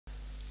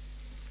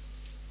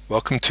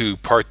Welcome to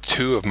part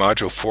 2 of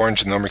module 4 in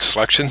genomic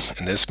selection.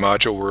 In this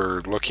module we're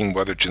looking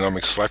whether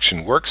genomic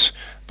selection works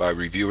by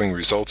reviewing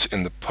results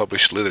in the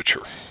published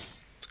literature.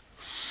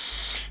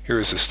 Here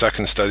is the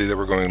second study that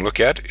we're going to look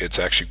at. It's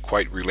actually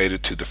quite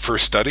related to the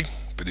first study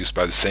produced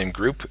by the same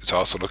group. It's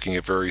also looking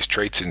at various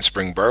traits in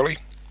spring barley.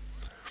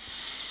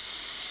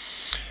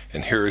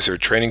 And here is their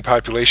training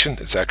population.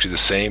 It's actually the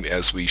same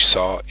as we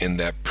saw in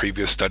that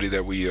previous study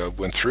that we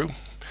went through.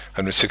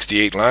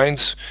 168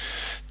 lines,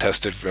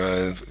 tested,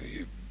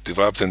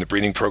 developed in the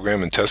breeding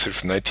program and tested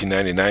from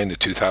 1999 to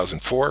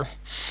 2004.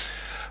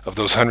 Of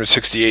those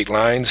 168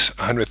 lines,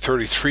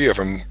 133 of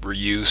them were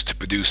used to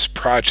produce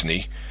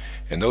progeny,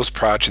 and those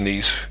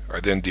progenies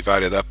are then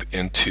divided up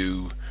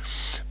into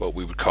what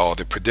we would call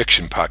the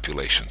prediction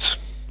populations.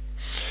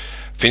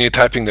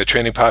 Phenotyping the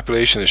training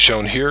population is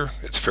shown here.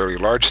 It's a fairly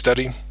large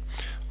study.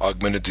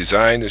 Augmented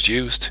design is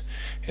used,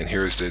 and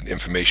here is the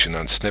information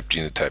on SNP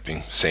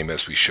genotyping, same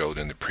as we showed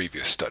in the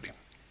previous study.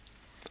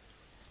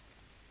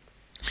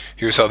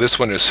 Here's how this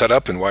one is set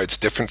up and why it's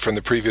different from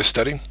the previous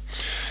study.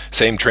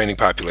 Same training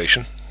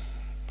population,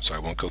 so I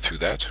won't go through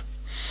that.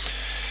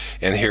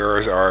 And here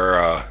is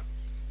our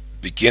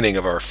beginning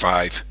of our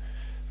 5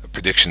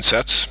 prediction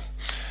sets.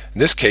 In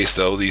this case,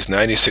 though, these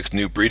 96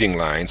 new breeding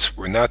lines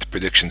were not the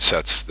prediction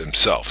sets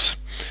themselves.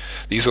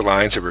 These are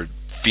lines that were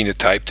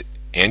phenotyped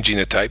and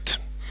genotyped.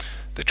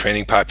 The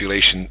training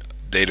population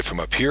data from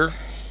up here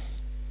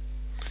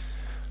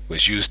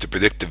was used to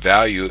predict the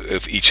value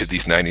of each of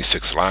these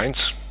 96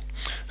 lines.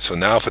 So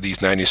now for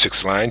these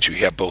 96 lines, you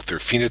have both their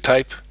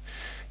phenotype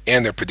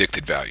and their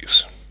predicted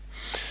values.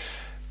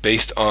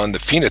 Based on the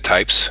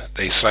phenotypes,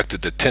 they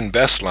selected the 10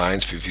 best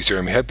lines for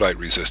Fusarium head blight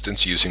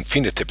resistance using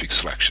phenotypic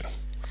selection.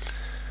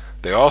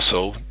 They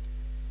also,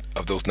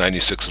 of those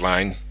 96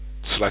 lines,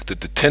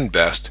 selected the 10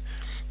 best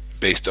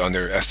based on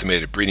their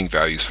estimated breeding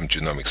values from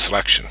genomic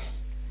selection.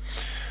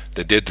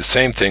 They did the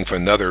same thing for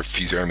another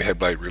Fusarium head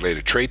blight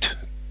related trait,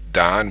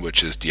 DON,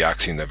 which is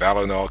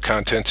deoxynivalenol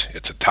content.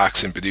 It's a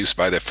toxin produced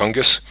by that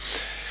fungus.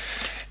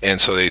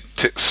 And so they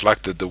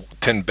selected the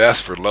 10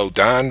 best for low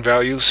DON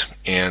values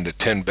and the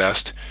 10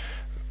 best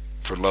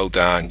for low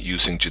DON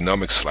using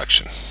genomic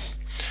selection.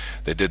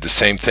 They did the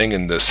same thing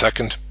in the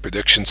second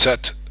prediction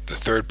set, the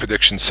third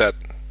prediction set,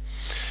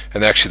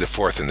 and actually the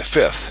fourth and the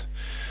fifth.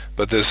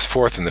 But this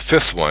fourth and the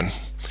fifth one,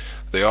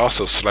 they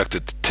also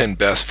selected the 10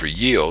 best for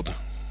yield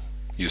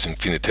using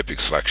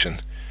phenotypic selection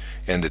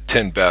and the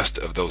 10 best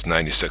of those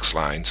 96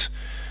 lines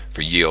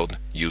for yield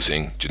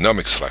using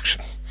genomic selection.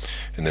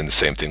 And then the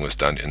same thing was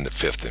done in the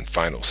fifth and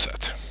final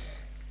set.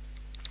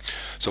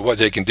 So what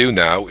they can do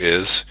now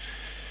is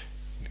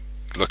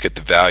look at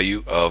the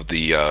value of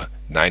the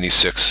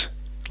 96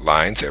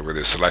 lines that were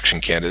their selection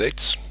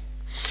candidates,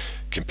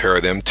 compare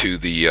them to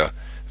the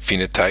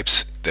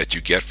phenotypes that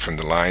you get from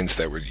the lines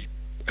that were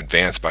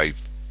advanced by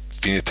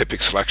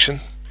phenotypic selection,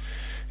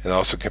 and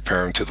also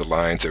compare them to the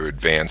lines that were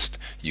advanced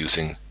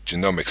using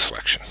genomic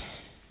selection.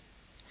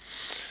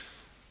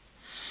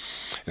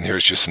 And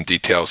here's just some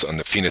details on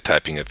the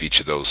phenotyping of each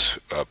of those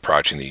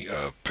progeny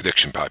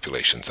prediction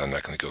populations. I'm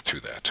not going to go through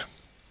that.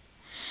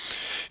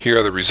 Here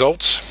are the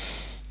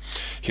results.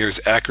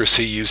 Here's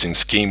accuracy using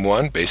scheme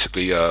 1,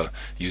 basically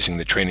using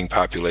the training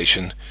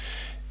population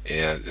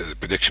and the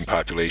prediction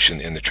population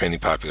and the training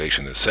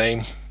population the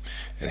same.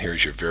 And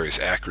here's your various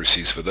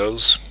accuracies for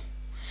those.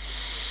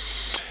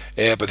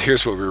 But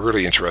here's what we're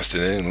really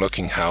interested in,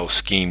 looking how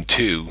scheme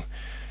 2,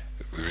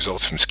 the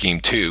results from scheme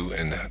 2,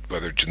 and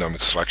whether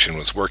genomic selection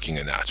was working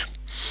or not.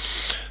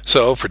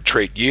 So for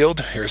trait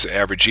yield, here's the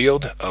average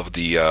yield of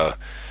the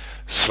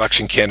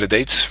selection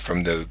candidates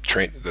from the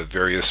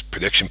various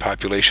prediction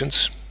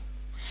populations.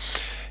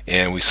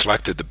 And we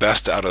selected the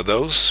best out of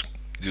those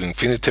doing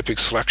phenotypic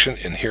selection,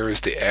 and here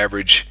is the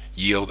average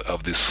yield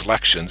of the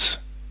selections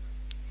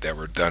that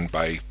were done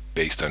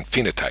based on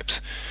phenotypes.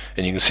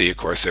 And you can see, of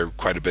course, they're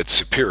quite a bit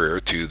superior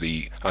to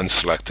the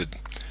unselected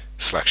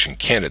selection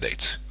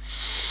candidates.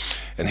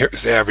 And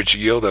here's the average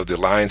yield of the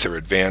lines that were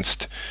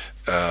advanced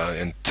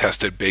and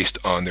tested based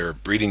on their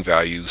breeding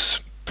values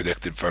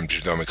predicted from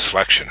genomic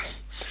selection.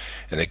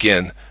 And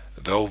again,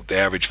 though the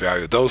average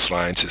value of those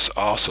lines is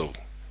also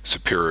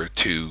superior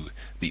to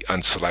the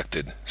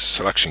unselected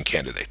selection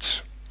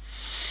candidates.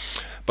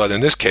 But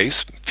in this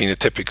case,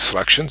 phenotypic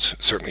selections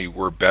certainly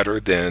were better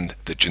than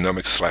the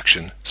genomic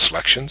selection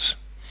selections.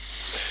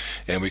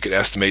 And we could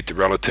estimate the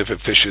relative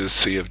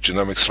efficiency of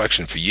genomic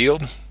selection for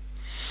yield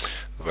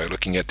by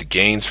looking at the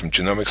gains from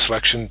genomic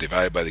selection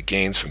divided by the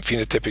gains from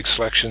phenotypic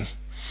selection.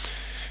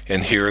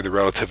 And here the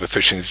relative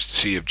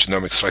efficiency of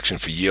genomic selection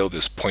for yield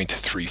is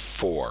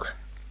 0.34.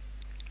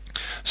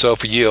 So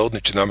for yield,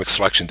 the genomic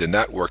selection did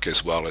not work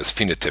as well as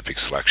phenotypic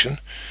selection.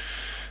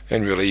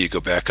 And really you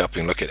go back up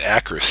and look at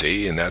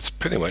accuracy, and that's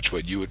pretty much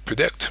what you would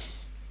predict.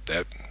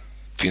 That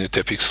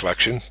phenotypic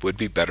selection would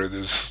be better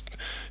than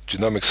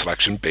genomic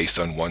selection based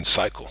on one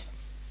cycle.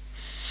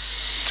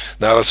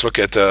 Now let's look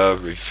at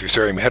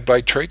Fusarium head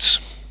blight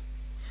traits.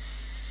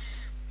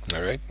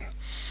 All right.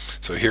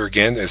 So here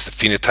again is the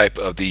phenotype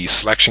of the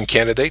selection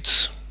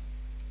candidates.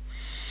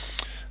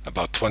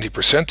 about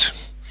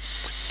 20%.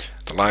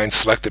 The line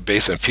selected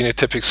based on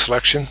phenotypic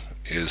selection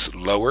is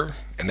lower,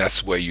 and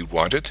that's the way you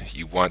want it.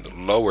 You want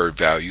lower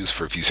values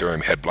for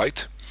Fusarium head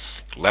blight,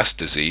 less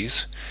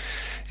disease.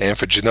 And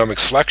for genomic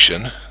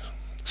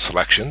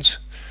selections,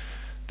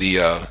 the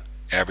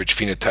average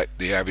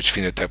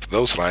phenotype of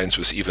those lines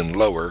was even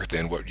lower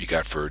than what you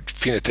got for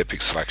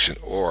phenotypic selection,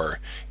 or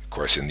of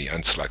course in the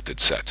unselected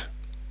set.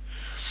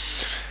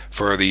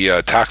 For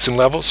the toxin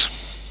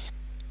levels,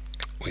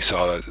 we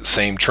saw the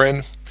same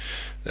trend.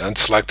 The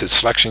unselected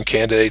selection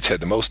candidates had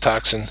the most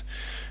toxin.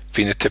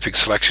 Phenotypic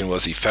selection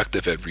was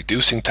effective at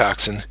reducing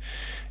toxin,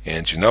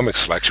 and genomic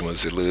selection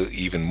was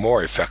even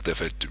more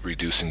effective at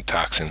reducing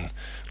toxin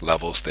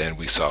levels than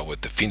we saw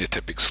with the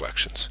phenotypic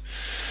selections.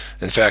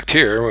 In fact,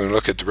 here, when we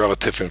look at the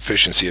relative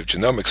efficiency of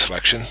genomic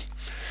selection,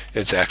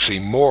 it's actually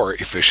more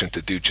efficient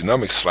to do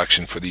genomic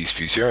selection for these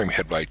Fusarium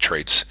head blight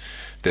traits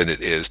than it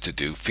is to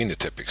do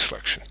phenotypic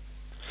selection.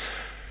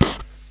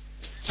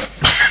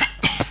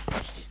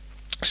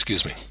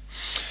 Excuse me.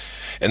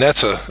 And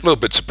that's a little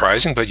bit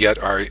surprising, but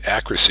yet our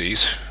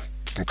accuracies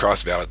from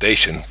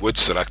cross-validation would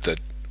suggest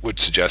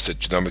that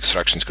genomic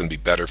selection is going to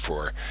be better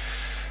for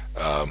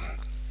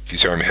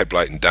Fusarium head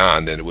blight and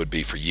Don than it would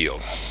be for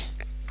yield.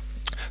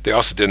 They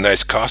also did a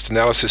nice cost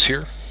analysis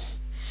here.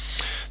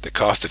 The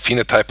cost of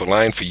phenotype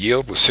aligned for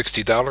yield was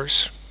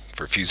 $60.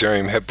 For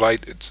Fusarium head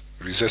blight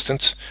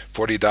resistance,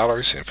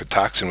 $40, and for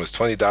toxin was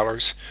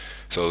 $20.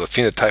 So the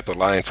phenotype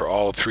align for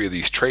all three of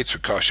these traits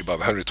would cost you about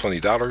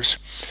 $120.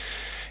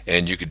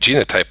 And you could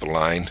genotype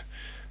align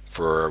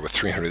with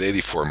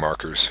 384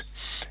 markers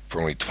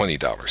for only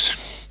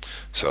 $20.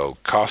 So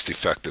cost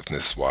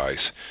effectiveness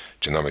wise,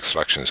 genomic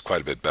selection is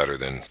quite a bit better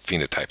than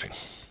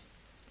phenotyping.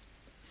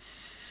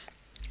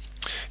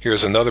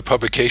 Here's another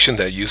publication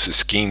that uses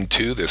Scheme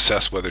 2 to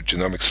assess whether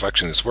genomic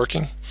selection is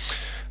working.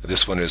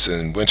 This one is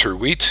in winter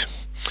wheat,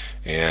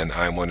 and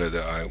I'm I'm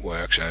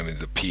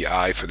the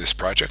PI for this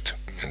project,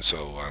 and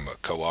so I'm a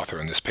co-author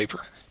on this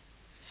paper.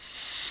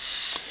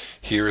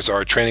 Here's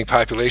our training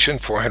population,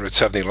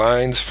 470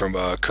 lines from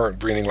current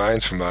breeding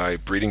lines from my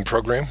breeding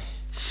program.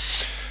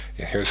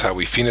 And here's how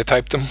we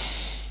phenotyped them.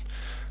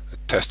 I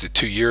tested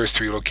 2 years,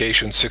 3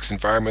 locations, 6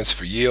 environments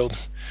for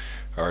yield.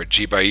 Our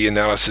G/E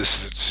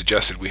analysis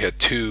suggested we had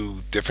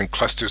 2 different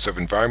clusters of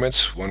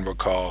environments. One we'll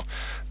call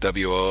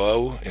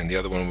WOO and the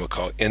other one we'll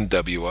call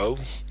NWO.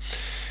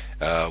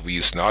 We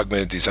used an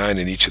augmented design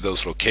in each of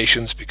those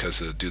locations because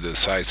due to the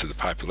size of the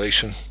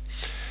population.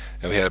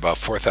 And we had about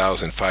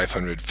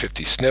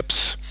 4,550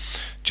 SNPs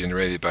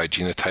generated by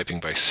genotyping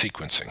by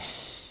sequencing.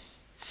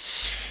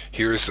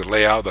 Here's the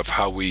layout of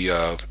how we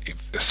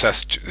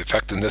assessed the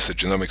effectiveness of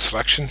genomic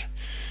selection.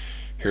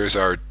 Here's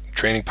our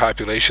training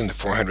population, the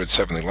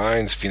 470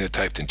 lines,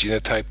 phenotyped and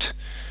genotyped.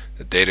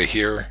 The data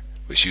here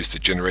was used to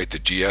generate the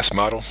GS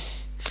model.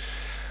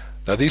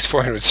 Now these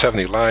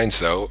 470 lines,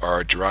 though,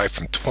 are derived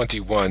from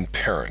 21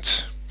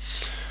 parents.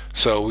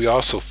 So we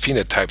also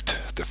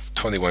phenotyped the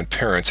 21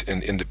 parents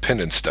in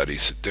independent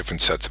studies,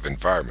 different sets of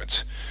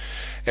environments.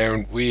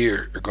 And we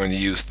are going to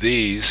use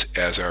these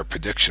as our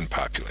prediction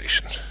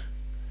population.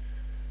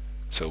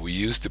 So we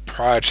used the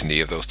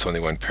progeny of those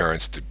 21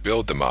 parents to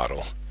build the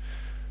model,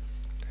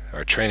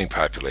 our training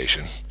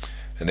population,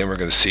 and then we're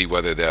going to see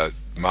whether that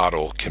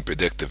model can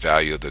predict the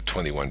value of the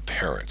 21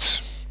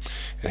 parents.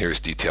 And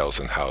here's details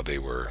on how they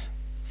were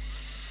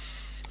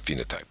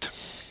phenotyped.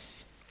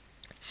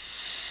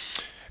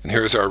 And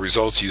here's our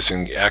results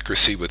using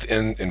accuracy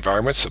within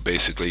environments, so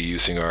basically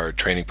using our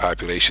training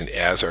population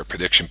as our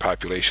prediction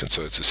population,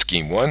 so it's a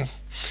Scheme 1.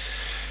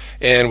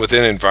 And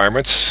within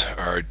environments,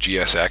 our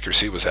GS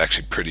accuracy was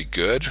actually pretty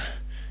good,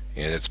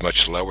 and it's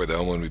much lower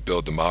though when we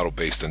build the model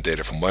based on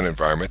data from one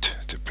environment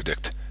to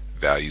predict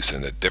values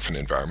in a different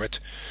environment,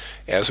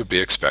 as would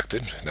be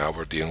expected. Now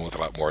we're dealing with a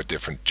lot more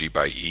different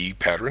G/E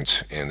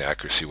patterns, and the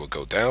accuracy will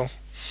go down.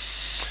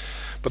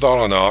 But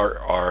all in all,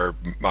 our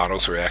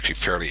models are actually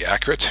fairly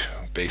accurate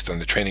based on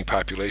the training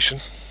population.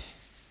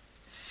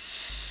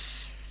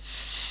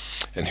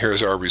 And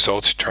here's our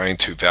results trying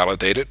to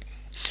validate it.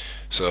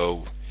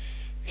 So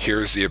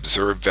here's the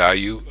observed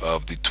value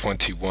of the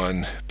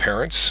 21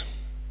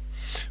 parents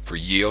for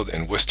yield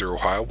in Worcester,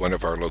 Ohio, one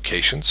of our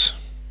locations.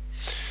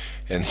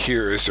 And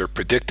here is their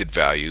predicted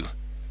value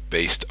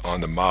based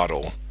on the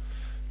model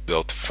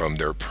built from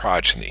their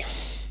progeny.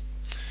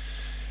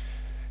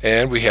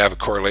 And we have a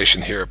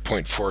correlation here of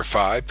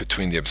 0.45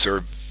 between the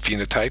observed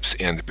phenotypes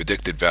and the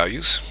predicted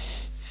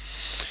values.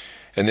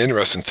 And the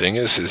interesting thing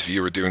is if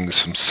you were doing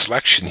some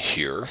selection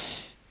here,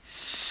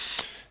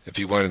 if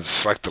you wanted to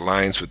select the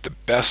lines with the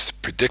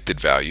best predicted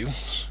value,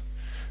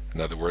 in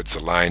other words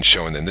the lines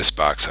shown in this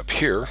box up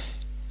here,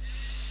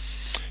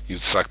 you'd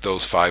select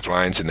those 5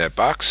 lines in that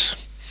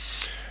box,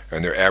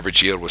 and their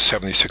average yield was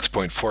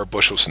 76.4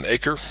 bushels an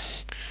acre,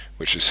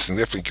 which is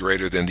significantly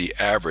greater than the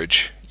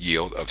average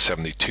yield of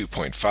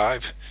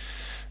 72.5.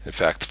 In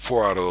fact,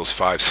 4 out of those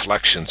 5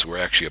 selections were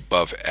actually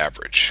above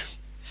average.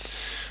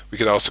 We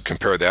could also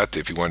compare that to,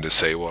 if you wanted to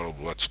say, well,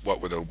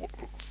 what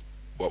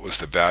was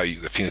the value,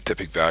 the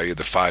phenotypic value of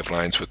the 5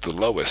 lines with the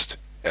lowest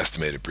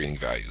estimated breeding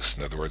values.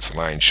 In other words, the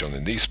lines shown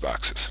in these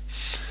boxes.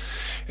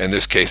 In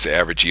this case, the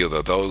average yield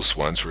of those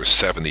ones were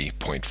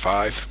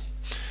 70.5,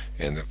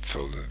 and in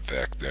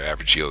fact, the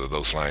average yield of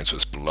those lines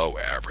was below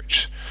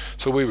average.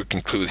 So we would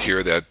conclude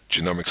here that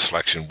genomic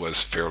selection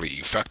was fairly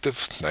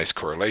effective, nice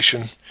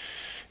correlation,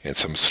 and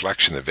some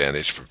selection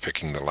advantage for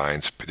picking the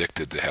lines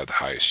predicted to have the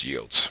highest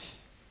yields.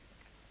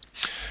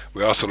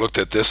 We also looked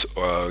at this,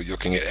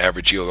 looking at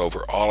average yield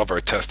over all of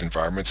our test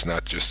environments,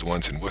 not just the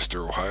ones in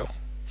Worcester, Ohio.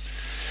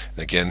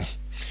 And again,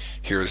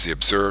 here is the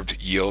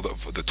observed yield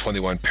of the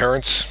 21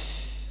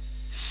 parents,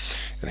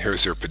 and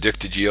here's their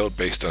predicted yield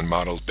based on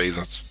models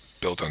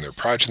built on their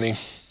progeny.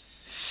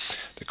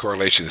 The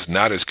correlation is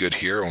not as good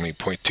here, only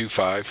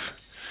 0.25.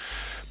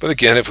 But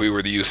again, if we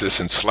were to use this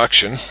in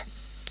selection,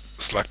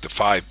 select the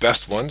 5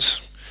 best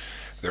ones,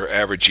 their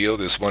average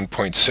yield is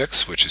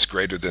 1.6, which is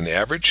greater than the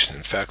average.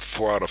 In fact,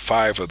 4 out of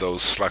 5 of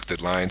those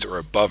selected lines are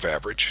above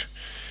average.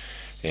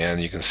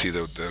 And you can see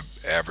the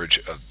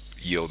average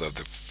yield of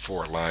the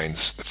 5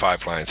 lines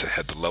that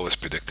had the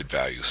lowest predicted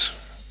values.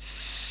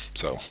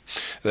 So,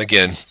 and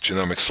again,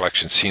 genomic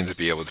selection seems to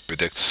be able to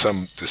predict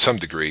to some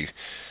degree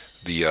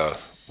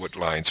what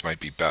lines might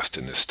be best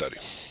in this study.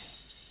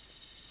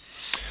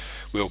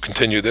 We will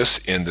continue this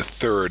in the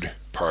third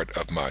part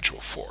of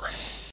Module 4.